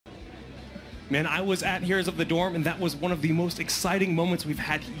Man, I was at Heroes of the Dorm, and that was one of the most exciting moments we've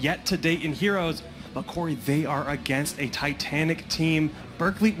had yet to date in Heroes. But Corey, they are against a Titanic team.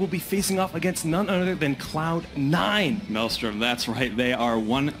 Berkeley will be facing off against none other than Cloud9. Maelstrom, that's right. They are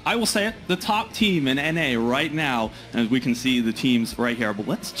I will say it, the top team in NA right now. And we can see the teams right here. But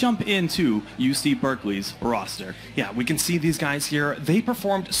let's jump into UC Berkeley's roster. Yeah, we can see these guys here. They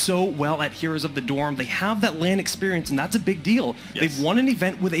performed so well at Heroes of the Dorm. They have that LAN experience, and that's a big deal. Yes. They've won an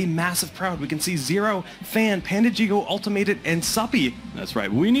event with a massive crowd. We can see Zero, Fan, Pandajigo, Ultimated, and Suppy. That's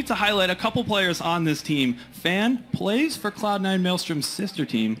right. We need to highlight a couple players on this team. Fan plays for Cloud9 Maelstrom's sister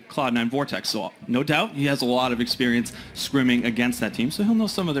team, Cloud9 Vortex. So no doubt he has a lot of experience scrimming against that team, so he'll know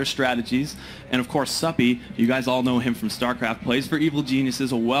some of their strategies. And of course, Suppy, you guys all know him from StarCraft, plays for Evil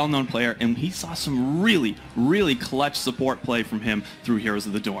Geniuses, a well-known player, and he saw some really, really clutch support play from him through Heroes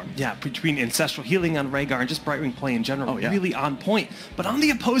of the Dorm. Yeah, between Ancestral Healing on Rhaegar and just Brightwing play in general, really on point. But on the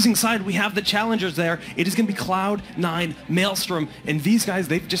opposing side, we have the challengers there. It is going to be Cloud9, Maelstrom, and these guys,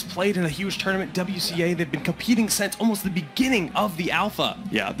 they've just played in a huge tournament, WCA. They've been competing since almost the beginning of the alpha.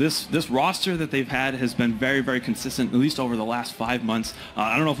 Yeah, this roster that they've had has been very, very consistent, at least over the last 5 months.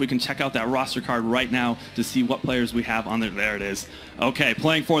 I don't know if we can check out that roster card right now to see what players we have on there. There it is. Okay,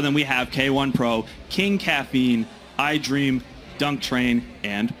 playing for them we have K1 Pro, King Caffeine, iDream, Dunk Train,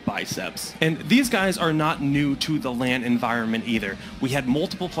 and Biceps. And these guys are not new to the LAN environment either. We had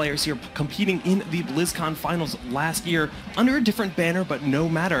multiple players here competing in the BlizzCon finals last year under a different banner, but no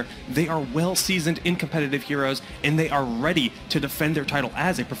matter, they are well seasoned in competitive Heroes, and they are ready to defend their title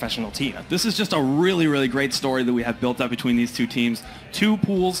as a professional team. This is just a really, really great story that we have built up between these two teams. Two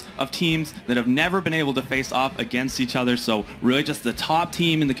pools of teams that have never been able to face off against each other, so really just the top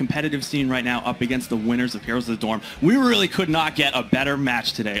team in the competitive scene right now up against the winners of Heroes of the Dorm. We really could not get a better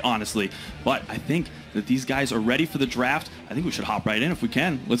match today, honestly. But I think that these guys are ready for the draft. I think we should hop right in if we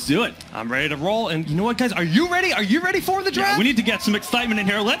can. Let's do it. I'm ready to roll. And you know what, guys? Are you ready? Are you ready for the draft? Yeah, we need to get some excitement in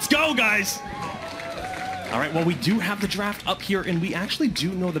here. Let's go, guys. All right, well, we do have the draft up here, and we actually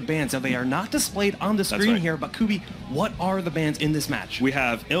do know the bands. Now, they are not displayed on the screen here, but Kubi, what are the bands in this match? We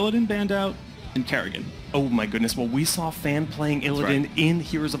have Illidan banned out and Kerrigan. Oh my goodness, well, we saw Fan playing Illidan in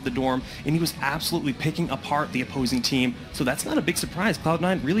Heroes of the Dorm, and he was absolutely picking apart the opposing team, so that's not a big surprise.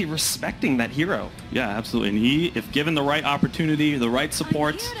 Cloud9 really respecting that hero. Yeah, absolutely, and he, if given the right opportunity, the right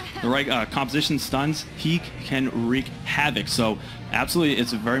supports, the right composition stuns, he can wreak havoc. So absolutely,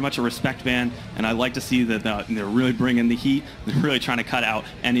 it's very much a respect ban, and I like to see that they're really bringing the heat. They're really trying to cut out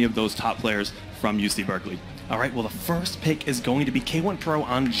any of those top players from UC Berkeley. All right, well, the first pick is going to be K1 Pro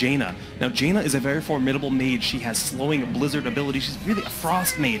on Jaina. Now, Jaina is a very formidable mage. She has slowing blizzard ability. She's really a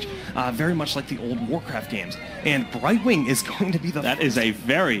frost mage, very much like the old Warcraft games. And Brightwing is going to be the That is a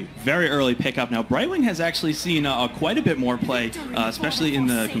very, very early pickup. Now, Brightwing has actually seen quite a bit more play, especially in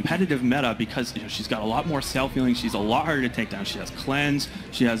the competitive meta, because she's got a lot more self-healing. She's a lot harder to take down. She has Cleanse.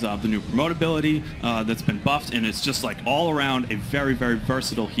 She has the new promote ability that's been buffed, and it's just like all around a very, very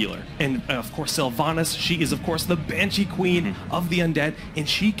versatile healer. And of course, Sylvanas, she is of course the Banshee Queen of the Undead, and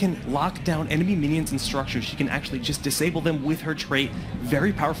she can lock down enemy minions and structures. She can actually just disable them with her trait.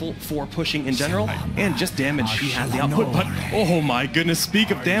 Very powerful for pushing in general, and just damage. She has the output, but oh my goodness, speak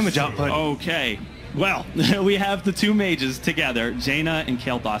of damage output. Okay. Well, we have the two mages together, Jaina and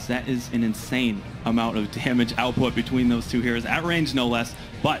Kael'thas. That is an insane amount of damage output between those two heroes, at range no less.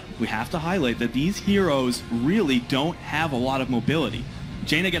 But we have to highlight that these heroes really don't have a lot of mobility.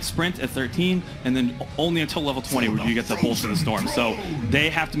 Jaina gets sprint at 13, and then only until level 20 would you get the Pulse of the Storm. So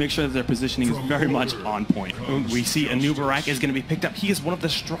they have to make sure that their positioning is very much on point. We see Anub'arak is going to be picked up. He is one of the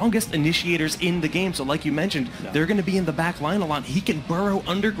strongest initiators in the game. So like you mentioned, they're going to be in the back line a lot. He can burrow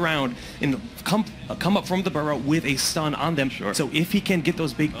underground and come up from the burrow with a stun on them. So if he can get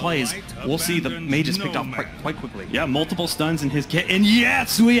those big plays, we'll see the mages picked off quite quickly. Yeah, multiple stuns in his kit. And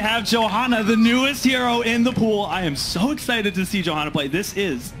yes, we have Johanna, the newest hero in the pool. I am so excited to see Johanna play. This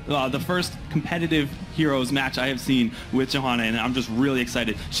is the first competitive Heroes match I have seen with Johanna, and I'm just really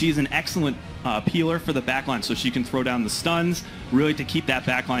excited. She's an excellent peeler for the backline, so she can throw down the stuns, really to keep that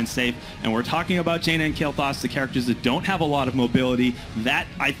backline safe. And we're talking about Jaina and Kael'thas, the characters that don't have a lot of mobility. That,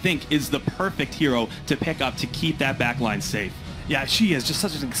 I think, is the perfect hero to pick up to keep that backline safe. Yeah, she is just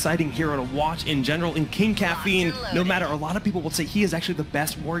such an exciting hero to watch in general. In King Caffeine, no matter, a lot of people will say he is actually the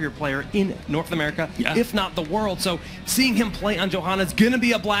best warrior player in North America, if not the world. So seeing him play on Johanna is going to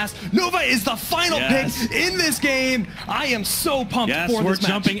be a blast. Nova is the final pick in this game. I am so pumped for this match. We're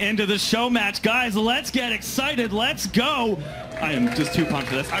jumping into the show match. Guys, let's get excited. Let's go. I am just too pumped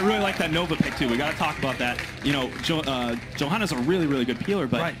for this. I really like that Nova pick too. We got to talk about that. You know, Johanna's a really, really good peeler,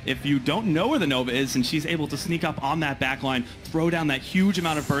 but if you don't know where the Nova is and she's able to sneak up on that back line, throw down that huge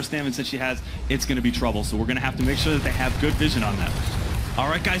amount of burst damage that she has, it's going to be trouble. So we're going to have to make sure that they have good vision on that. All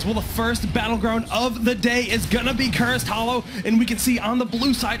right, guys, well, the first battleground of the day is going to be Cursed Hollow, and we can see on the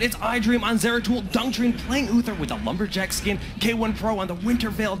blue side, it's iDream on Zeratul, Dungtrine playing Uther with a Lumberjack skin, K1 Pro on the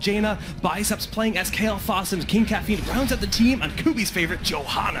Winterveil Jaina, Biceps playing as Kael'thas, and King Caffeine rounds out the team on Kubi's favorite,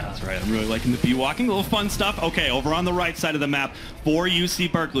 Johanna. That's right, I'm really liking the B-walking, a little fun stuff. Okay, over on the right side of the map, for UC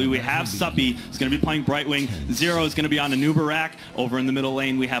Berkeley, we have Suppy, who's going to be playing Brightwing, Zero is going to be on Anub'arak, over in the middle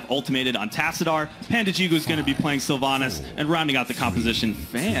lane, we have Ultimated on Tassadar, Pandajigu is going to be playing Sylvanas, and rounding out the composition,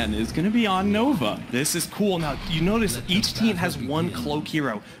 Fan is going to be on Nova. This is cool. Now, you notice each team has one cloak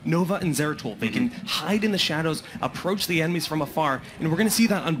hero, Nova and Zeratul. They can hide in the shadows, approach the enemies from afar, and we're going to see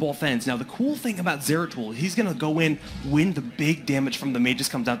that on both ends. Now, the cool thing about Zeratul, he's going to go in, win the big damage from the mages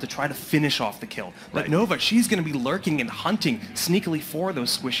comes out to try to finish off the kill. But Nova, she's going to be lurking and hunting sneakily for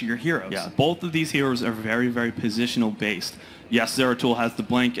those squishier heroes. Yeah, both of these heroes are very, very positional based. Yes, Zeratul has the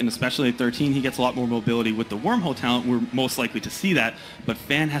blink, and especially at 13, he gets a lot more mobility with the Wormhole talent. We're most likely to see that, but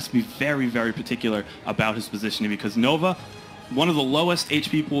Fan has to be very, very particular about his positioning because Nova, one of the lowest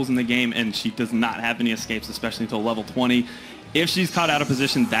HP pools in the game, and she does not have any escapes, especially until level 20. If she's caught out of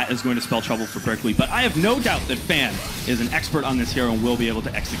position, that is going to spell trouble for Berkeley. But I have no doubt that Fan is an expert on this hero and will be able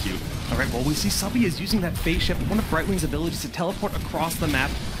to execute. All right, well, we see Suppy is using that phase shift, one of Brightwing's abilities to teleport across the map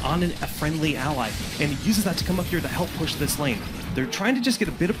on a friendly ally, and he uses that to come up here to help push this lane. They're trying to just get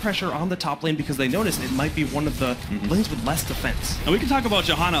a bit of pressure on the top lane because they notice it might be one of the lanes with less defense. And we can talk about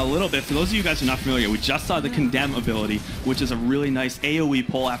Johanna a little bit. For those of you guys who are not familiar, we just saw the Condemn ability, which is a really nice AoE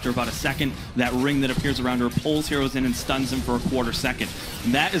pull after about a second. That ring that appears around her pulls heroes in and stuns them for a quarter second.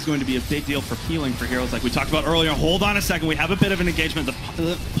 And that is going to be a big deal for healing for heroes like we talked about earlier. Hold on a second, we have a bit of an engagement.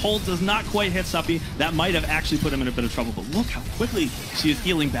 The pull does not quite hit Suppy. That might have actually put him in a bit of trouble, but look how quickly she is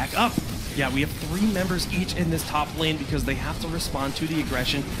healing back up. Yeah, we have 3 members each in this top lane because they have to respond to the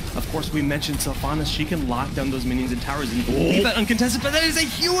aggression. Of course, we mentioned Sylvanas. She can lock down those minions and towers and leave that uncontested, but that is a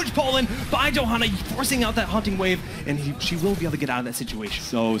huge pull-in by Johanna, forcing out that hunting wave, and she will be able to get out of that situation.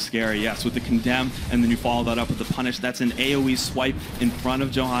 So scary, yes, with the Condemn, and then you follow that up with the Punish. That's an AoE swipe in front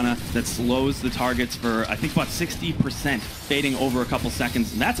of Johanna that slows the targets for, I think, about 60%, fading over a couple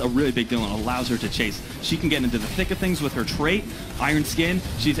seconds, and that's a really big deal and allows her to chase. She can get into the thick of things with her trait, Iron Skin.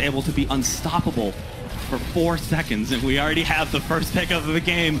 She's able to be unstoppable for 4 seconds, and we already have the first pick of the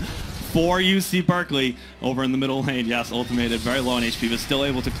game for UC Berkeley over in the middle lane. Yes, ultimated, very low on HP, but still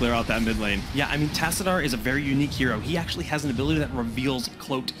able to clear out that mid lane. Yeah, I mean, Tassadar is a very unique hero. He actually has an ability that reveals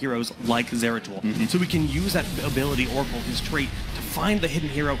cloaked heroes like Zeratul. So we can use that ability, Oracle, his trait, to find the hidden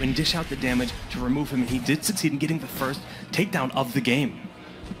hero and dish out the damage to remove him, and he did succeed in getting the first takedown of the game.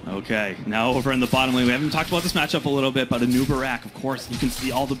 Okay, now over in the bottom lane, we haven't talked about this matchup a little bit, but Anub'arak, of course, you can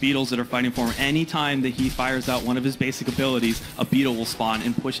see all the beetles that are fighting for him. Anytime that he fires out one of his basic abilities, a beetle will spawn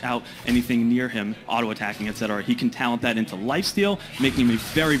and push out anything near him, auto-attacking, etc. He can talent that into lifesteal, making him a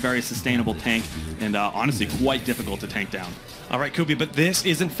very, very sustainable tank, and honestly quite difficult to tank down. All right, Kubi, but this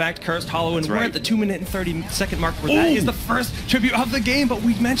is in fact Cursed Hollow, and we're at the 2-minute and 30-second mark where that is the first tribute of the game, but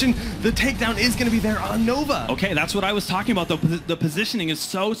we mentioned the takedown is going to be there on Nova. Okay, that's what I was talking about. The positioning is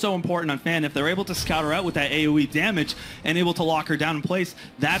so important on Fan. If they're able to scout her out with that AoE damage and able to lock her down in place,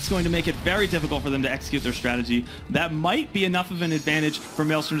 that's going to make it very difficult for them to execute their strategy. That might be enough of an advantage for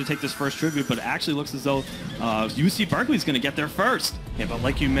Maelstrom to take this first tribute, but it actually looks as though UC Berkeley is going to get there first. Yeah, but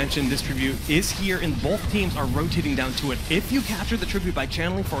like you mentioned, this tribute is here, and both teams are rotating down to it. If you capture the tribute by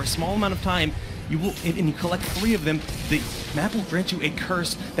channeling for a small amount of time, you will, and you collect 3 of them, the map will grant you a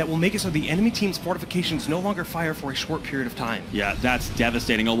curse that will make it so the enemy team's fortifications no longer fire for a short period of time. Yeah, that's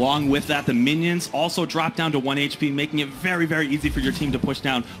devastating. Along with that, the minions also drop down to 1 HP, making it very, very easy for your team to push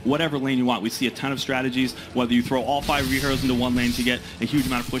down whatever lane you want. We see a ton of strategies, whether you throw all 5 of your heroes into one lane to get a huge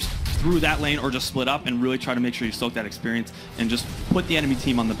amount of push through that lane, or just split up and really try to make sure you soak that experience and just put the enemy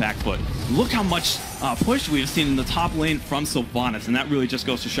team on the back foot. Look how much push we've seen in the top lane from Sylvanas, and that really just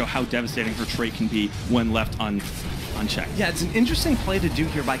goes to show how devastating her trait can be when left unchecked. Yeah, it's an interesting play to do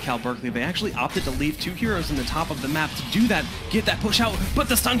here by Cal Berkeley. They actually opted to leave 2 heroes in the top of the map to do that, get that push out, but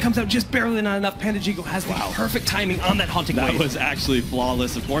the stun comes out just barely, not enough. Pandajigu has the perfect timing on that hunting wave. That was actually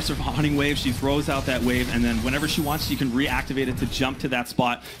flawless. Of course, her hunting wave, she throws out that wave, and then whenever she wants, she can reactivate it to jump to that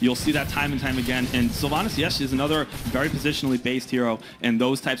spot. You'll see that time and time again. And Sylvanas, yes, she's another very positionally based hero, and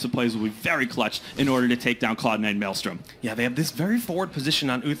those types of plays will be very clutch in order to take down Cloud9 Maelstrom. Yeah, they have this very forward position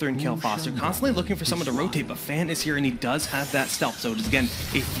on Uther and Kael'thas. They're constantly looking for someone to rotate, but Fan is here and he does have that stealth. So it is again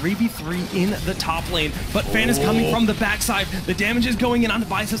a 3v3 in the top lane, but Fan is coming from the backside. The damage is going in on the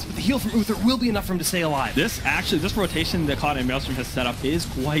biceps, but the heal from Uther will be enough for him to stay alive. This rotation that Cloud9 Maelstrom has set up is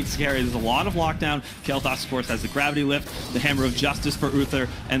quite scary. There's a lot of lockdown. Kael'thas, of course, has the gravity lift, the Hammer of Justice for Uther,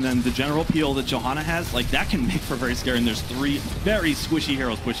 and then the general peel that Johanna has. Like, that can make for very scary, and there's 3 very squishy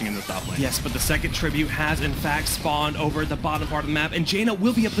heroes pushing in the top lane. Yes, but the second tribute has in fact spawned over at the bottom part of the map, and Jaina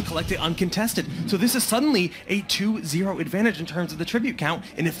will be able to collect it uncontested. So this is suddenly a 2-0 advantage in terms of the tribute count,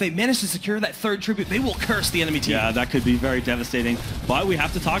 and if they manage to secure that third tribute, they will curse the enemy team. Yeah, that could be very devastating, but we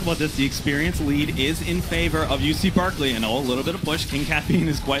have to talk about this. The experience lead is in favor of UC Berkeley, and a little bit of push. King Caffeine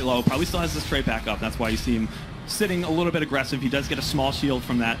is quite low, probably still has this trade pack up. That's why you see him sitting a little bit aggressive. He does get a small shield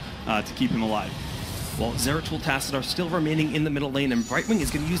from that to keep him alive. Well, Zeratul, Tacit are still remaining in the middle lane, and Brightwing is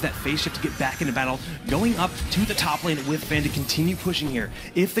going to use that phase shift to get back into battle, going up to the top lane with Fan to continue pushing here.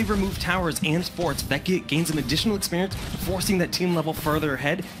 If they remove towers and sports, that gains an additional experience, forcing that team level further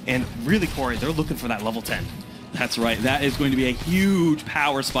ahead, and really, Corey, they're looking for that level 10. That's right. That is going to be a huge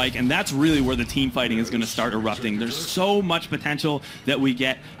power spike, and that's really where the team fighting is going to start erupting. There's so much potential that we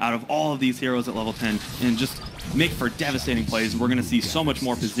get out of all of these heroes at level 10, and just make for devastating plays. We're going to see so much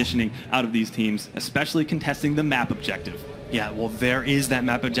more positioning out of these teams, especially contesting the map objective. Yeah, well, there is that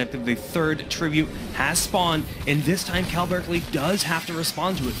map objective. The third tribute has spawned, and this time Cal Berkeley does have to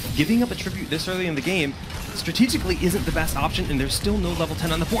respond to it. Giving up a tribute this early in the game strategically isn't the best option, and there's still no level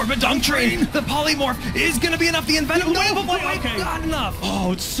 10 on the board. But Dunk Train, the polymorph, is going to be enough. The Inventive not enough.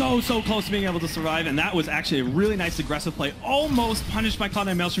 Oh, it's so close to being able to survive, and that was actually a really nice aggressive play. Almost punished by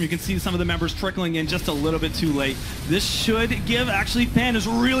Cloud9 Maelstrom. You can see some of the members trickling in just a little bit too late. This should give, actually, Fan is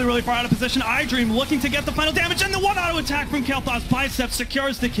really far out of position. iDream looking to get the final damage, and the one auto attack from Kael'thas. Bicep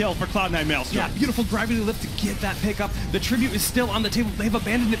secures the kill for Cloud9 Maelstrom. Yeah, beautiful gravity lift to get that pickup. The tribute is still on the table. They've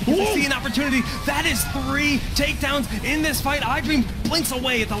abandoned it because they see an opportunity. That is 3 takedowns in this fight. iDream blinks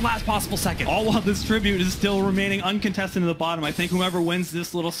away at the last possible second. All while this tribute is still remaining uncontested in the bottom. I think whoever wins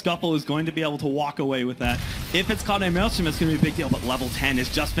this little scuffle is going to be able to walk away with that. If it's Cloud9 Maelstrom, it's going to be a big deal, but level 10 has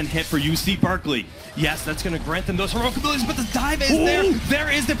just been hit for UC Berkeley. Yes, that's going to grant them those heroic abilities, but the dive is there.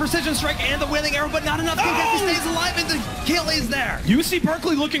 There is the precision strike and the wailing arrow, but not enough. He stays alive, and the kill is there. UC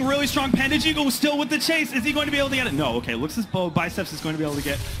Berkeley looking really strong. Pandajigo still with the chase. Is he going to be able to get it? No. Okay, looks as though Biceps is going to be able to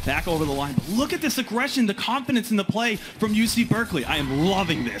get back over the line. But look at this aggression, the confidence in the play from UC Berkeley. I am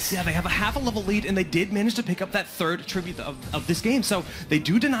loving this. Yeah, they have a half a level lead, and they did manage to pick up that third tribute of this game. So they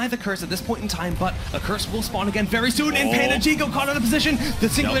do deny the curse at this point in time, but a curse will spawn again very soon, and Pandajigo caught out of position. The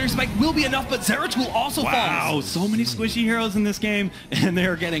singularity spike will be enough, but Zeratul also falls. Wow, so many squishy heroes in this game, and they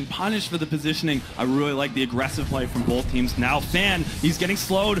are getting punished for the positioning. I really like the aggressive play from both teams. Now Fan, he's getting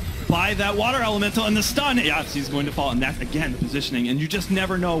slowed by that water elemental, and the stun, yes, he's going to fall, and that's, again, the positioning, and you just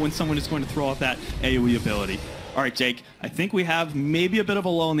never know when someone is going to throw out that AoE ability. All right, Jake, I think we have maybe a bit of a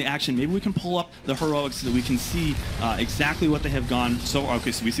lull in the action. Maybe we can pull up the heroics so that we can see exactly what they have gone. So,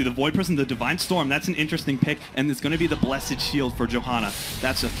 okay, so we see the Void Prison, the Divine Storm. That's an interesting pick, and it's going to be the Blessed Shield for Johanna.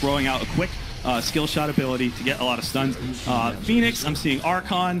 That's throwing out a quick skill shot ability to get a lot of stuns. Phoenix, I'm seeing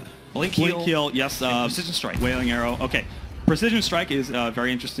Archon, Blink Heal, yes, Precision Strike, Wailing Arrow. Okay, Precision Strike is a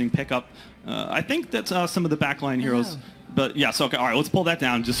very interesting pickup. I think that's some of the backline heroes. But yeah, so okay, all right, let's pull that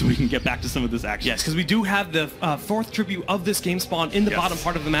down just so we can get back to some of this action. Yes, because we do have the fourth tribute of this game spawn in the bottom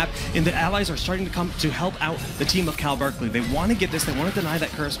part of the map, and the allies are starting to come to help out the team of Cal Berkeley. They want to get this, they want to deny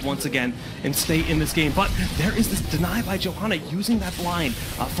that curse once again and stay in this game. But there is this deny by Johanna using that blind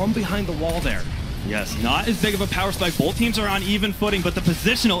from behind the wall there. Yes, not as big of a power spike. Both teams are on even footing, but the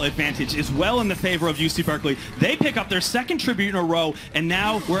positional advantage is well in the favor of UC Berkeley. They pick up their second tribute in a row, and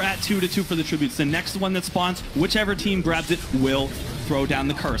now we're at 2-2 for the tributes. The next one that spawns, whichever team grabs it will throw down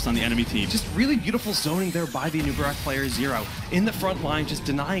the curse on the enemy team. Just really beautiful zoning there by the Anub'arak player Zero. In the front line, just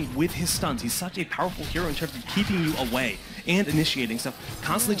denying with his stuns. He's such a powerful hero in terms of keeping you away and initiating stuff,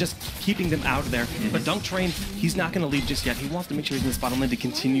 constantly just keeping them out of there. But Dunk Train, he's not going to leave just yet. He wants to make sure he's in this bottom lane to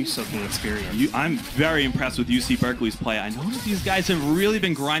continue soaking experience. I'm very impressed with UC Berkeley's play. I know that these guys have really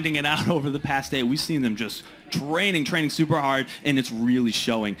been grinding it out over the past day. We've seen them just training super hard, and it's really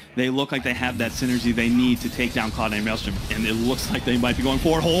showing. They look like they have that synergy they need to take down Cloud9 Maelstrom, and it looks like they might be going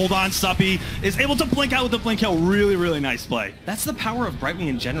forward. Hold on, Suppy is able to blink out with the blink kill. Really nice play. That's the power of Brightwing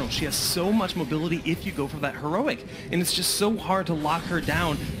in general. She has so much mobility if you go for that heroic, and it's just so hard to lock her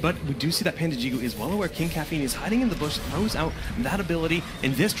down. But we do see that Pandajigo is well aware King Caffeine is hiding in the bush, throws out that ability,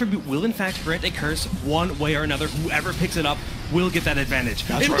 and this tribute will in fact grant a curse one way or another. Whoever picks it up will get that advantage.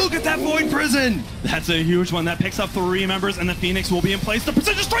 That's and right. look at that Void Prison! That's a huge one. That picks up 3 members, and the Phoenix will be in place. The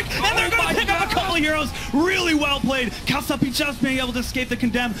Precision Strike, and they're going to pick up a couple of heroes. Really well played. Kael'thas just being able to escape the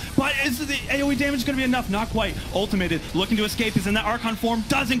Condemn, but is the AoE damage going to be enough? Not quite. Ultimated, looking to escape. He's in that Archon form.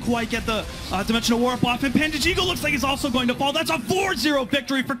 Doesn't quite get the Dimensional Warp off, and Pandage Eagle looks like he's also going to fall. That's a 4-0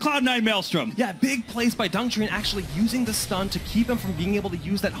 victory for Cloud9 Maelstrom. Yeah, big plays by Dungtrain actually using the stun to keep him from being able to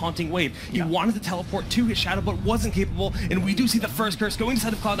use that Haunting Wave. He wanted to teleport to his Shadow, but wasn't capable, and we do see the first curse going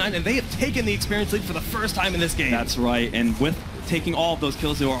inside of Cloud9, and they have taken the experience lead for the first time in this game. That's right, and with taking all of those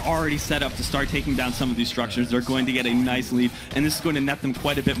kills, they were already set up to start taking down some of these structures. They're going to get a nice lead, and this is going to net them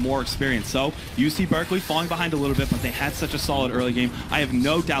quite a bit more experience. So, UC Berkeley falling behind a little bit, but they had such a solid early game. I have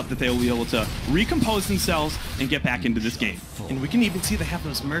no doubt that they will be able to recompose themselves and get back into this game. And we can even see they have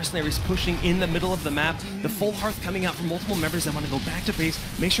those mercenaries pushing in the middle of the map. The full hearth coming out from multiple members that want to go back to base,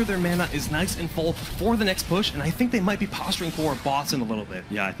 make sure their mana is nice and full for the next push, and I think they might be posturing for a boss in a little bit.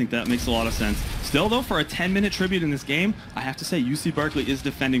 Yeah, I think that makes a lot of sense. Still, though, for a 10-minute tribute in this game, I have to say UC Berkeley is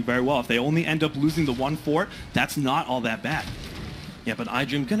defending very well. If they only end up losing the 1 fort, that's not all that bad. Yeah, but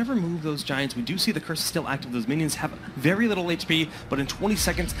iDream gonna remove those giants. We do see the curse is still active. Those minions have very little HP, but in 20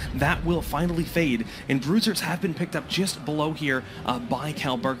 seconds, that will finally fade. And Bruisers have been picked up just below here by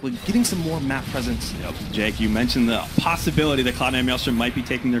Cal Berkeley, getting some more map presence. Yep. Jake, you mentioned the possibility that Cloud9 Maelstrom might be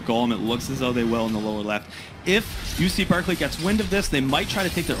taking their golem. It looks as though they will in the lower left. If UC Berkeley gets wind of this, they might try to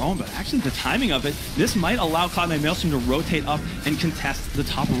take their own, but actually the timing of it, this might allow Cloud9 Maelstrom to rotate up and contest the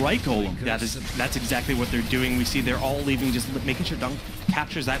top right golem. That's exactly what they're doing. We see they're all leaving, just making sure Dunk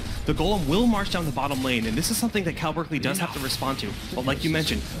captures that. The golem will march down the bottom lane, and this is something that Cal Berkeley does have to respond to. But like you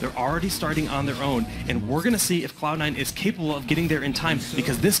mentioned, they're already starting on their own, and we're going to see if Cloud9 is capable of getting there in time,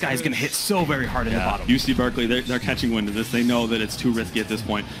 because this guy is going to hit so very hard in the bottom. UC Berkeley, they're catching wind of this. They know that it's too risky at this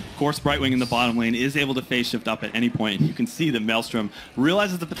point. Of course, Brightwing in the bottom lane is able to phase shift up at any point. You can see that Maelstrom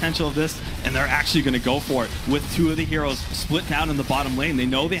realizes the potential of this, and they're actually going to go for it. With 2 of the heroes split down in the bottom lane, they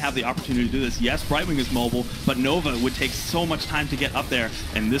know they have the opportunity to do this. Yes, Brightwing is mobile, but Nova would take so much time to get up there,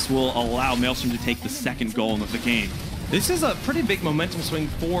 and this will allow Maelstrom to take the second golem of the game. This is a pretty big momentum swing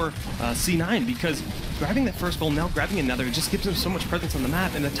for C9, because grabbing that first goal, now grabbing another, it just gives them so much presence on the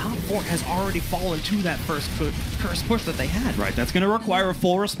map, and the top 4 has already fallen to that first curse push that they had. Right, that's going to require a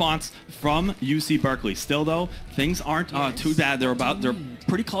full response from UC Berkeley. Still, though, things aren't too bad. They're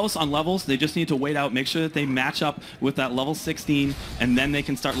pretty close on levels. They just need to wait out, make sure that they match up with that level 16, and then they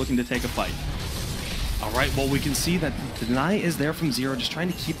can start looking to take a fight. All right, well, we can see that the deny is there from Zero, just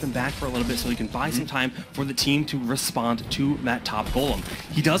trying to keep them back for a little bit so he can buy some time for the team to respond to that top golem.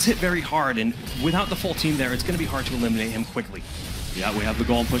 He does hit very hard, and without the full team there, it's going to be hard to eliminate him quickly. Yeah, we have the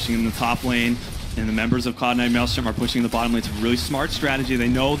golem pushing in the top lane, and the members of Cloud9 Maelstrom are pushing the bottom lane. It's a really smart strategy. They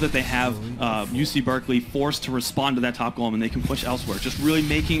know that they have UC Berkeley forced to respond to that top golem, and they can push elsewhere. Just really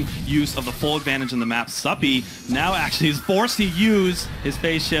making use of the full advantage in the map. Suppy now actually is forced to use his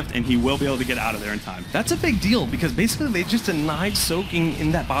phase shift, and he will be able to get out of there in time. That's a big deal, because basically they just denied soaking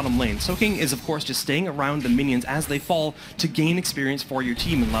in that bottom lane. Soaking is, of course, just staying around the minions as they fall to gain experience for your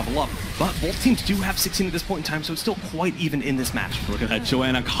team and level up. But both teams do have 16 at this point in time, so it's still quite even in this match. Look at that,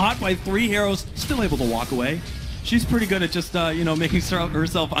 Joanna caught by 3 heroes, still able to walk away. She's pretty good at just, making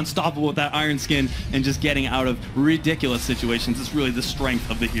herself unstoppable with that iron skin and just getting out of ridiculous situations. It's really the strength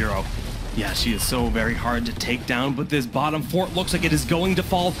of the hero. Yeah, she is so very hard to take down, but this bottom fort looks like it is going to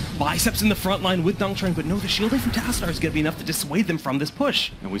fall. Biceps in the front line with Dungtrain, but no, the shielding from Tassadar is going to be enough to dissuade them from this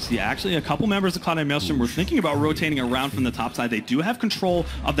push. And we see actually a couple members of Cloud9 Maelstrom were thinking about rotating around from the top side. They do have control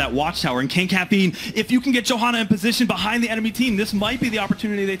of that watchtower, and King Caffeine, if you can get Johanna in position behind the enemy team, this might be the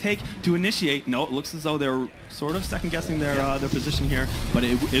opportunity they take to initiate. No, it looks as though they're sort of second-guessing their position here, but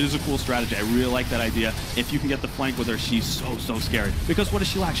it is a cool strategy. I really like that idea. If you can get the flank with her, she's so scary. Because what does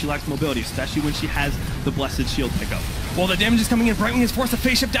she lack? She lacks mobility, especially when she has the Blessed Shield pickup. Well, the damage is coming in. Brightwing is forced to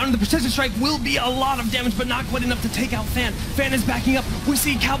phase shift down, and the Precision Strike will be a lot of damage, but not quite enough to take out Fan. Fan is backing up. We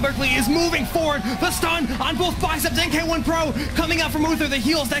see Cal Berkeley is moving forward. The stun on both Biceps and K1 Pro coming out from Uther. The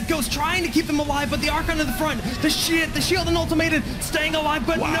heals, that Ghost trying to keep them alive, but the Archon in the front. The shield and ultimated staying alive,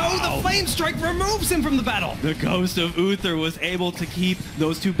 but no, the Flame Strike removes him from the battle. The Ghost of Uther was able to keep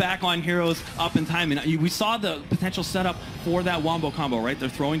those 2 backline heroes up in time, and we saw the potential setup for that Wombo combo, right? They're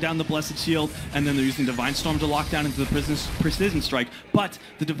throwing down the Blessed Shield, and then they're using Divine Storm to lock down into the Precision Strike, but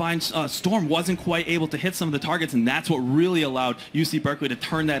the Divine Storm wasn't quite able to hit some of the targets, and that's what really allowed UC Berkeley to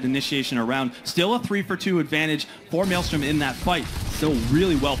turn that initiation around. Still a 3-for-2 advantage for Maelstrom in that fight. Still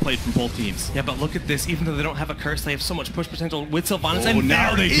really well played from both teams. Yeah, but look at this. Even though they don't have a curse, they have so much push potential with Sylvanas, Oh, and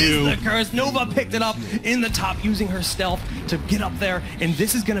now there they is do. the curse. Nova picked it up in the top using her stealth to get up there, and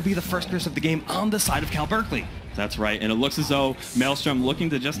this is going to be the first curse of the game on the side of Cal Berkeley. That's right, and it looks as though Maelstrom looking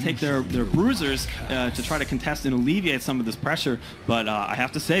to just take their bruisers to try to contest and alleviate some of this pressure, but I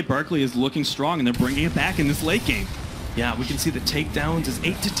have to say Berkeley is looking strong, and they're bringing it back in this late game. Yeah, we can see the takedowns is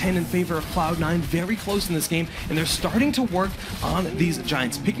 8-10 in favor of Cloud9, very close in this game, and they're starting to work on these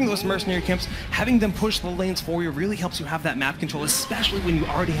Giants. Picking those mercenary camps, having them push the lanes for you really helps you have that map control, especially when you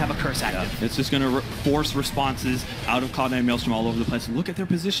already have a curse active. Yeah, it's just going to force responses out of Cloud9 Maelstrom all over the place. Look at their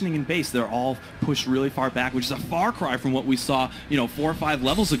positioning in base. They're all pushed really far back, which is a far cry from what we saw, 4 or 5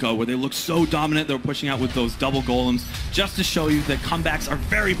 levels ago, where they looked so dominant. They were pushing out with those double golems, just to show you that comebacks are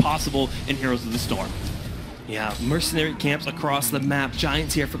very possible in Heroes of the Storm. Yeah, mercenary camps across the map.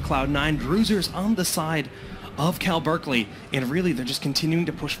 Giants here for Cloud9. Bruisers on the side of Berkeley. And really, they're just continuing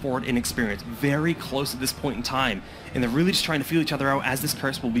to push forward in experience. Very close at this point in time. And they're really just trying to feel each other out as this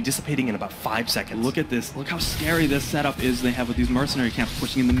curse will be dissipating in about 5 seconds. Look at this. Look how scary this setup is they have with these mercenary camps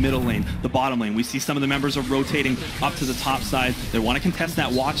pushing in the middle lane, the bottom lane. We see some of the members are rotating up to the top side. They want to contest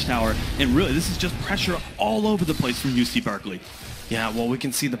that watchtower. And really, this is just pressure all over the place from UC Berkeley. Yeah, well, we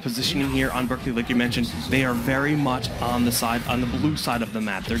can see the positioning here on Berkeley, like you mentioned. They are very much on the blue side of the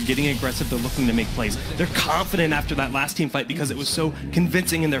map. They're getting aggressive. They're looking to make plays. They're confident after that last team fight because it was so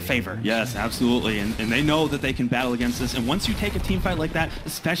convincing in their favor. Yes, absolutely. And they know that they can battle against this. And once you take a team fight like that,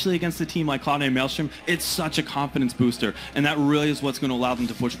 especially against a team like Cloud9 Maelstrom, it's such a confidence booster. And that really is what's going to allow them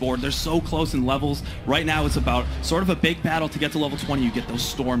to push forward. They're so close in levels. Right now, it's about sort of a big battle to get to level 20. You get those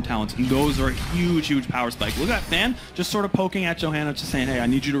Storm talents. And those are a huge, huge power spike. Look at that fan just sort of poking at Johanna, just saying, hey, I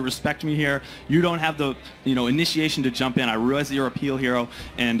need you to respect me here. You don't have the initiation to jump in. I realize that you're a peel hero,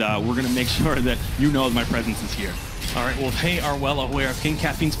 and we're going to make sure that you know my presence is here. All right, well, they are well aware of King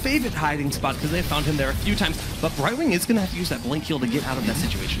Caffeine's favorite hiding spot because they've found him there a few times, but Brightwing is going to have to use that blink heal to get out of that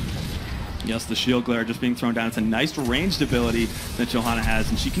situation. Yes, the shield glare just being thrown down. It's a nice ranged ability that Johanna has,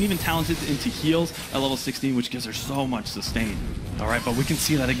 and she can even talent it into heals at level 16, which gives her so much sustain. All right, but we can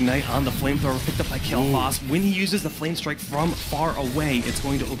see that ignite on the flamethrower picked up by Kael'thas. When he uses the flame strike from far away, it's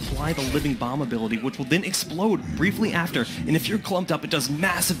going to apply the living bomb ability, which will then explode briefly after. And if you're clumped up, it does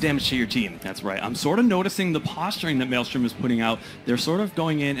massive damage to your team. That's right. I'm sort of noticing the posturing that Maelstrom is putting out. They're sort of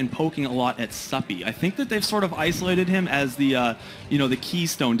going in and poking a lot at Suppy. I think that they've sort of isolated him as the the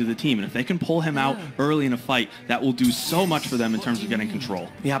keystone to the team, and if they can pull him out early in a fight, that will do so much for them in terms of getting control.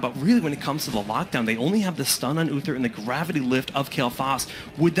 Yeah, but really when it comes to the lockdown, they only have the stun on Uther and the gravity lift of Kael'thas.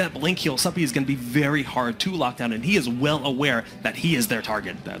 With that blink heal, Suppy is going to be very hard to lock down, and he is well aware that he is their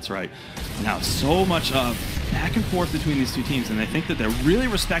target. That's right. Now, so much back and forth between these two teams, and I think that they're really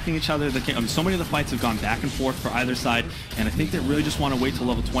respecting each other. So many of the fights have gone back and forth for either side, and I think they really just want to wait till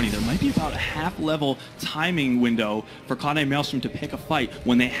level 20. There might be about a half-level timing window for Cloud9 Maelstrom to pick a fight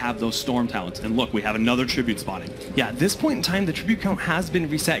when they have those Storm talents. And look, we have another tribute spotting. Yeah, at this point in time, the tribute count has been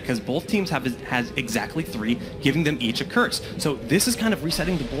reset because both teams has exactly 3, giving them each a curse. So this is kind of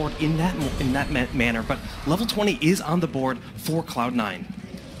resetting the board in that manner, but level 20 is on the board for Cloud9.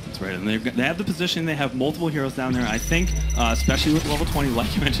 That's right, and they have the position, they have multiple heroes down there. I think, especially with level 20,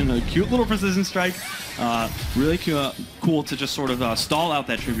 like you mentioned, a cute little precision strike. Really cool to just sort of stall out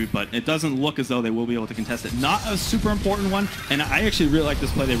that tribute, but it doesn't look as though they will be able to contest it. Not a super important one, and I actually really like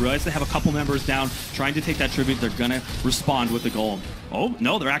this play. They realize they have a couple members down trying to take that tribute. They're going to respond with the golem. Oh,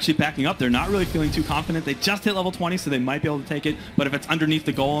 no, they're actually backing up. They're not really feeling too confident. They just hit level 20, so they might be able to take it, but if it's underneath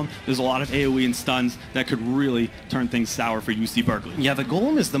the golem, there's a lot of AoE and stuns that could really turn things sour for UC Berkeley. Yeah, the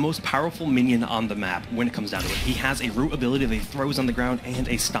golem is the most powerful minion on the map when it comes down to it. He has a root ability that he throws on the ground and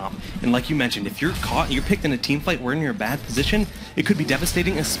a stomp. And like you mentioned, if you're caught and you're picked in a team fight where you're in a bad position, it could be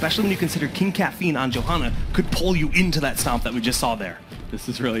devastating, especially when you consider King Caffeine on Johanna could pull you into that stomp that we just saw there. This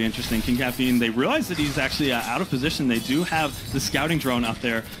is really interesting. King Caffeine, they realize that he's actually out of position. They do have the scouting drone up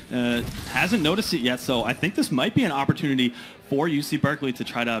there. Hasn't noticed it yet, so I think this might be an opportunity for UC Berkeley to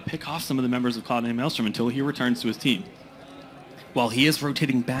try to pick off some of the members of Cloud9 Maelstrom until he returns to his team. While he is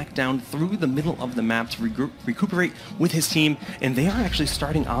rotating back down through the middle of the map to recuperate with his team, and they are actually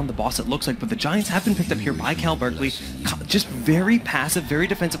starting on the boss, it looks like, but the Giants have been picked up here by Berkeley. Just very passive, very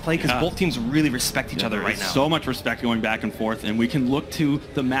defensive play, because both teams really respect each other right now. So much respect going back and forth, and we can look to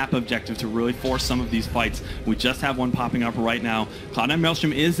the map objective to really force some of these fights. We just have one popping up right now. Cloud9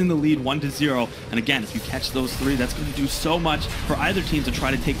 Maelstrom is in the lead 1-0, and again, if you catch those 3, that's going to do so much for either team to try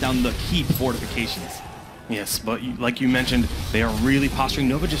to take down the keep fortifications. Yes, but like you mentioned, they are really posturing.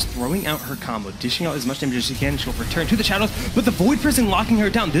 Nova just throwing out her combo, dishing out as much damage as she can. She'll return to the shadows, but the Void Prison locking her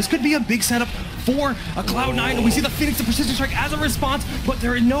down. This could be a big setup for a Cloud9, and we see the Phoenix and Precision Strike as a response, but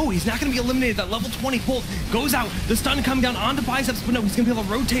he's not going to be eliminated. That level 20 bolt goes out, the stun coming down onto Biceps, but no, he's going to be able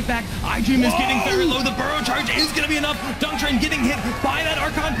to rotate back. iDream is getting very low, the burrow charge is going to be enough. Dunk Train getting hit by that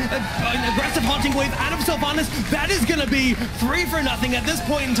Archon, an aggressive haunting wave out of Sylvanas. That is going to be 3 for nothing at this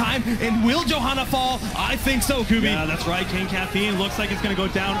point in time, and will Johanna fall? I think so, Kubi. Yeah, that's right. King Caffeine looks like it's going to go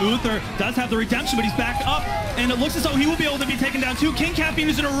down. Uther does have the redemption, but he's back up, and it looks as though he will be able to be taken down too. King Caffeine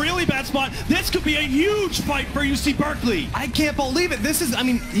is in a really bad spot. This could be a huge fight for UC Berkeley. I can't believe it. This is, I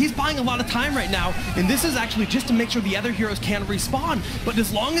mean, he's buying a lot of time right now, and this is actually just to make sure the other heroes can respawn. But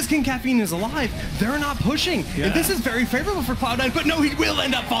as long as King Caffeine is alive, they're not pushing. Yeah. And this is very favorable for Cloud9, but no, he will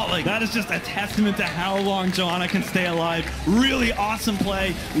end up falling. That is just a testament to how long Johanna can stay alive. Really awesome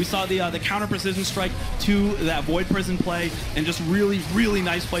play. We saw the counter precision strike to that Void Prison play, and just really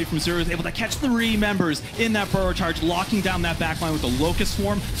nice play from Zero. He was able to catch 3 members in that burrow charge, locking down that backline with the Locust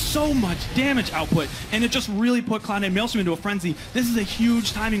Swarm. So much damage output, and it just really put Cloud9 Maelstrom into a frenzy. This is a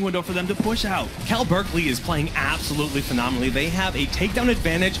huge timing window for them to push out. Cal Berkeley is playing absolutely phenomenally. They have a takedown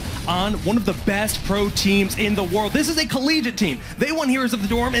advantage on one of the best pro teams in the world. This is a collegiate team. They won Heroes of the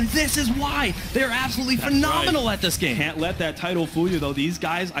Dorm, and this is why they're absolutely phenomenal at this game. Can't let that title fool you, though. These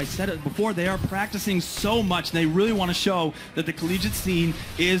guys, I said it before, they are practicing so much, and they really want to show that the collegiate scene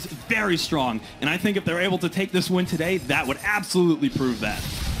is very strong. And I think if they're able to take this win today, that would absolutely prove that.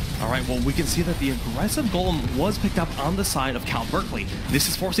 All right, well, we can see that the aggressive Golem was picked up on the side of Cal Berkeley. This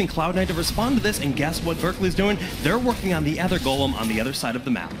is forcing Cloud9 to respond to this, and guess what Berkeley's doing? They're working on the other Golem on the other side of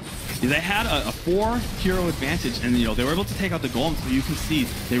the map. They had a 4-hero advantage, and they were able to take out the Golem, so you can see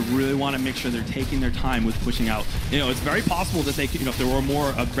they really want to make sure they're taking their time with pushing out. It's very possible that they could, if they were a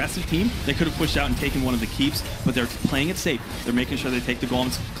more aggressive team, they could have pushed out and taken one of the keeps, but they're playing it safe. They're making sure they take the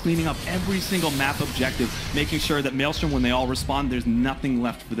Golems, cleaning up every single map objective, making sure that Maelstrom, when they all respond, there's nothing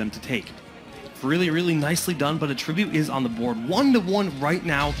left for them to take. Really nicely done, but a tribute is on the board. 1-1 right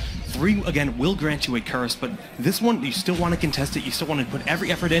now. 3, again, will grant you a curse, but this one, you still want to contest it. You still want to put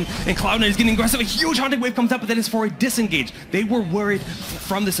every effort in, and Cloud9 is getting aggressive. A huge haunting wave comes up, but that is for a disengage. They were worried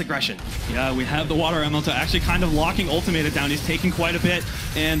from this aggression. Yeah, we have the Water Elemental actually kind of locking Ultimated down. He's taking quite a bit,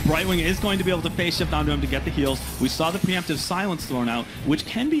 and Brightwing is going to be able to phase shift onto him to get the heals. We saw the preemptive silence thrown out, which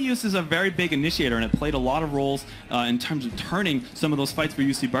can be used as a very big initiator, and it played a lot of roles in terms of turning some of those fights for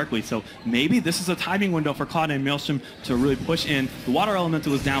UC Berkeley. So maybe this is a timing window for Cloud9 Maelstrom to really push in. The Water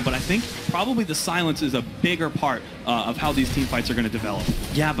Elemental is down, but I think probably the silence is a bigger part of how these team fights are going to develop.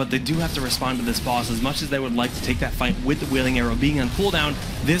 Yeah, but they do have to respond to this boss. As much as they would like to take that fight with the Wailing Arrow being on cooldown,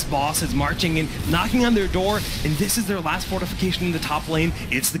 this boss is marching in, knocking on their door, and this is their last fortification in the top lane.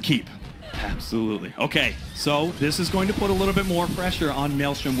 It's the keep. Absolutely. Okay, so this is going to put a little bit more pressure on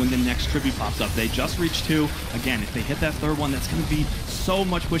Maelstrom when the next tribute pops up. They just reached 2. Again, if they hit that 3rd one, that's going to be so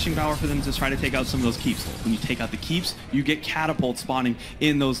much pushing power for them to try to take out some of those keeps. When you take out the keeps, you get catapult spawning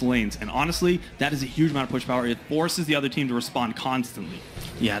in those lanes. And honestly, that is a huge amount of push power. It forces the other team to respond constantly.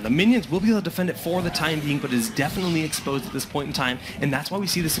 Yeah, the minions will be able to defend it for the time being, but it is definitely exposed at this point in time, and that's why we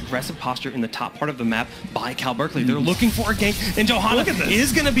see this aggressive posture in the top part of the map by Cal Berkeley. They're looking for a gank, and Johanna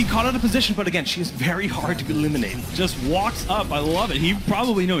is going to be caught out of position, but again, she is very hard to eliminate. Just walks up. I love it. He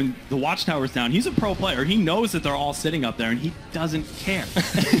probably knows the watchtower's down. He's a pro player. He knows that they're all sitting up there, and he doesn't care.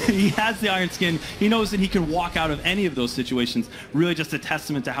 He has the Iron Skin. He knows that he can walk out of any of those situations. Really just a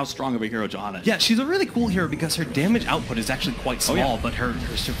testament to how strong of a hero Johanna is. Yeah, she's a really cool hero because her damage output is actually quite small, but her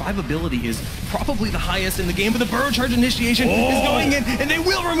survivability is probably the highest in the game. But the burrow charge initiation is going in, and they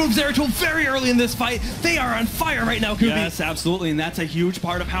will remove Zeratul very early in this fight. They are on fire right now, Kubi. Yes, absolutely, and that's a huge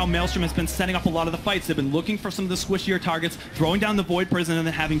part of how Maelstrom has been setting up a lot of the fights. They've been looking for some of the squishier targets, throwing down the Void Prison, and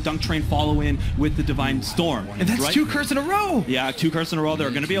then having Dunk Train follow in with the Divine Storm. And that's 2 curse in a row. Yeah, 2 curse in a row. They're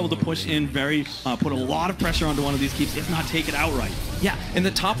going to be able to push in put a lot of pressure onto one of these keeps, if not take it outright. Yeah, and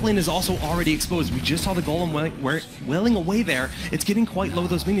the top lane is also already exposed. We just saw the Golem welling away there. It's getting quite low.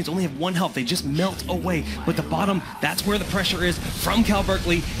 Those minions only have 1 health. They just melt away. But the bottom, that's where the pressure is from Cal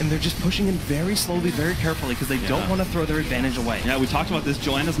Berkeley, and they're just pushing in very slowly, very carefully, because they don't want to throw their advantage away. Yeah, we talked about this.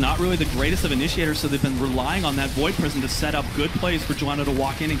 Joanna's not really the greatest of initiators, so they've been relying on that Void Prison to set up good plays for Joanna to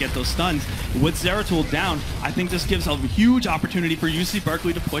walk in and get those stuns. With Zeratul down, I think this gives a huge opportunity for UC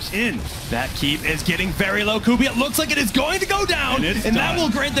Berkeley to push in. That keep is getting very low, Kubi. It looks like it is going to go down, and that will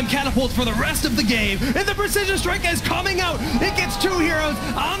grant them catapults for the rest of the game. And the Precision Strike is coming out. It gets 2 heroes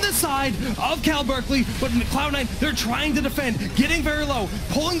on the side of Cal Berkeley, but Cloud9, they're trying to defend, getting very low,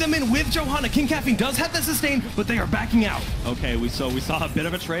 pulling them in with Johanna. King Caffeine does have the sustain, but they are backing out. Okay, we saw a bit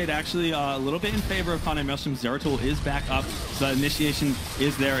of a trade, actually, a little bit in favor of Cloud9 Maelstrom. Zeratul is back up, so initiation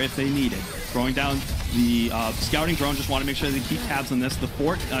is there if they need it. Throwing down The scouting drone just want to make sure they keep tabs on this. The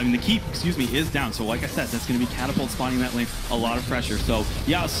fort, the keep, excuse me, is down. So like I said, that's going to be catapult spawning that lane, a lot of pressure. So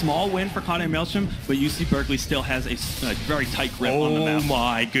yeah, a small win for Cloud9 Maelstrom, but UC Berkeley still has a very tight grip on the map. Oh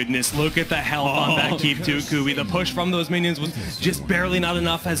my goodness, look at the health on that keep too, Kubi. The push from those minions was just barely not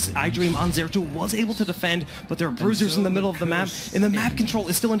enough, as iDream on 0-2 was able to defend, but there are bruisers in the middle of the map, and the map control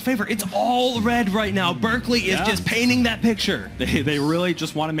is still in favor. It's all red right now. Berkeley is just painting that picture. They really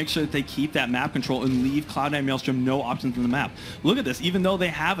just want to make sure that they keep that map control and leave Cloud9 Maelstrom no options on the map. Look at this. Even though they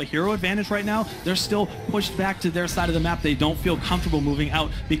have a hero advantage right now, they're still pushed back to their side of the map. They don't feel comfortable moving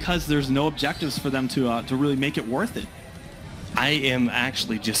out because there's no objectives for them to really make it worth it. I am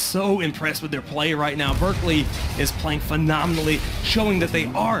actually just so impressed with their play right now. Berkeley is playing phenomenally, showing that they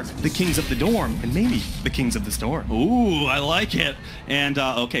are the kings of the dorm, and maybe the kings of the storm. Ooh, I like it. And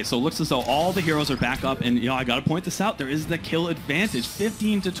okay, so it looks as though all the heroes are back up, and I gotta point this out. There is the kill advantage,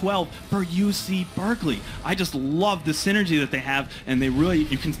 15-12 for UC Berkeley. I just love the synergy that they have, and they really,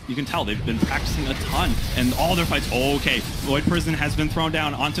 you can tell they've been practicing a ton, and all their fights. Okay, Void Prison has been thrown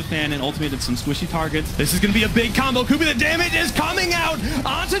down onto Fan and ultimated some squishy targets. This is gonna be a big combo. Kubi, the damage is coming out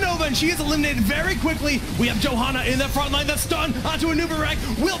onto Nova, and she is eliminated very quickly. We have Johanna in the front line. The stun onto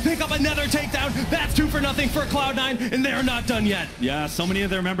Anub'arak will pick up another takedown. That's 2-0 for Cloud9, and they're not done yet. Yeah, so many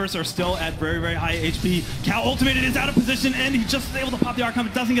of their members are still at very, very high HP. Cal ultimated is out of position, and he just is able to pop the Archon,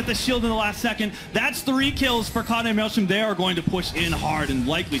 but doesn't get the shield in the last second. That's 3 kills for Cloud9 Maelstrom. They are going to push in hard and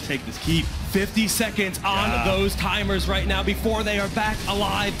likely take this keep. 50 seconds on those timers right now before they are back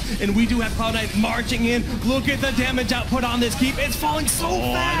alive, and we do have Cloud9 marching in. Look at the damage output on this keep. It's falling so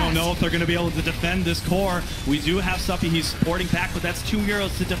fast. I don't know if they're going to be able to defend this core. We do have Suppy. He's supporting back, but that's 2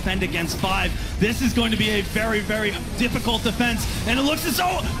 heroes to defend against 5. This is going to be a very, very difficult defense, and it looks as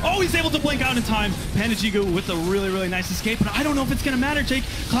though, he's able to blink out in time. Panajigu with a really, really nice escape, but I don't know if it's going to matter, Jake.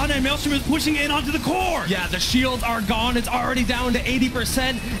 Cloud9 Maelstrom is pushing in onto the core. Yeah, the shields are gone. It's already down to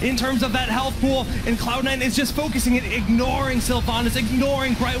 80% in terms of that health pool, and Cloud9 is just focusing and ignoring Sylvanas,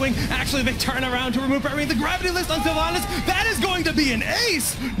 ignoring Brightwing. Actually, they turn around to remove Brightwing. The gravity lift on Sylvanas, that is going to be an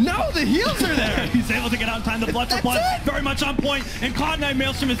ace. No, the heals are there. He's able to get out in time. The blood for blood, very much on point, and Cloud9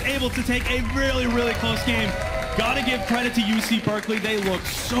 Maelstrom is able to take a really, really close game. Gotta give credit to UC Berkeley. They look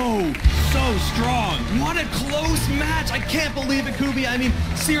so strong. What a close match. I can't believe it, Kubi. I mean,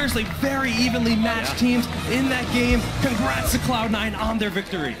 seriously, very evenly matched teams in that game. Congrats to Cloud9 on their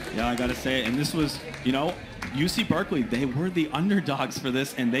victory. Yeah, I gotta say it. And this was, UC Berkeley, they were the underdogs for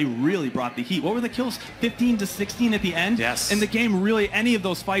this, and they really brought the heat. What were the kills? 15-16 at the end? Yes. And the game really, any of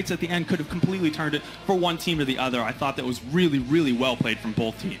those fights at the end could have completely turned it for one team or the other. I thought that was really, really well played from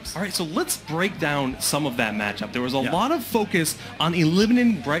both teams. All right, so let's break down some of that matchup. There was a lot of focus on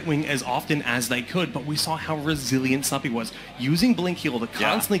eliminating Brightwing as often as they could, but we saw how resilient Suppy was, using Blink Heal to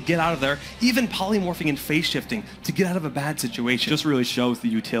constantly get out of there, even polymorphing and phase shifting to get out of a bad situation. Just really shows the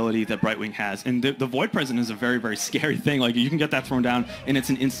utility that Brightwing has. And the Void Present is a very, very scary thing. Like, you can get that thrown down and it's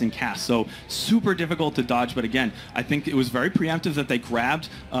an instant cast. So super difficult to dodge. But again, I think it was very preemptive that they grabbed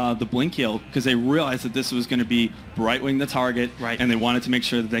the Blink Heal, because they realized that this was going to be Brightwing the target, and they wanted to make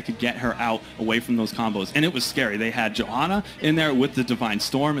sure that they could get her out away from those combos. And it was scary. They had Johanna in there with the Divine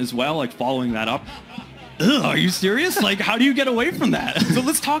Storm as well, like following that up. Ugh, are you serious? Like, how do you get away from that? So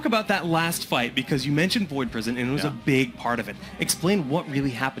let's talk about that last fight, because you mentioned Void Prison, and it was a big part of it. Explain what really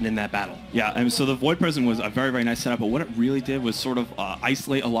happened in that battle. Yeah, and so the Void Prison was a very, very nice setup, but what it really did was sort of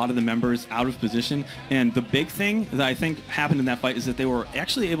isolate a lot of the members out of position. And the big thing that I think happened in that fight is that they were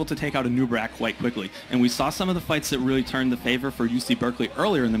actually able to take out Anub'arak quite quickly. And we saw some of the fights that really turned the favor for UC Berkeley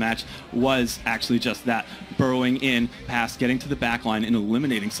earlier in the match was actually just that, burrowing in past, getting to the back line and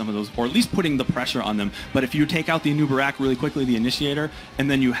eliminating some of those, or at least putting the pressure on them. But if you take out the Anub'arak really quickly, the initiator,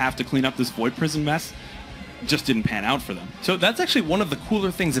 and then you have to clean up this Void Prison mess, just didn't pan out for them. So that's actually one of the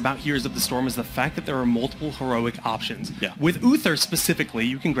cooler things about Heroes of the Storm, is the fact that there are multiple heroic options. Yeah. With Uther specifically,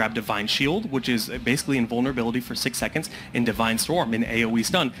 you can grab Divine Shield, which is basically invulnerability for 6 seconds, and Divine Storm in AoE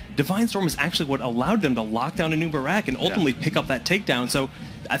stun. Divine Storm is actually what allowed them to lock down Anub'arak and ultimately pick up that takedown. So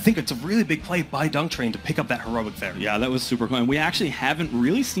I think it's a really big play by Dunk Train to pick up that heroic there. Yeah, that was super cool. And we actually haven't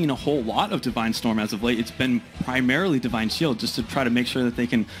really seen a whole lot of Divine Storm as of late. It's been primarily Divine Shield, just to try to make sure that they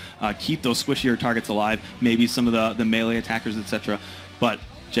can keep those squishier targets alive, maybe some of the melee attackers, etc. But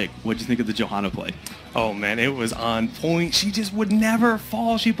Jake, what do you think of the Johanna play? Oh man, it was on point. She just would never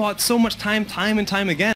fall. She bought so much time and time again.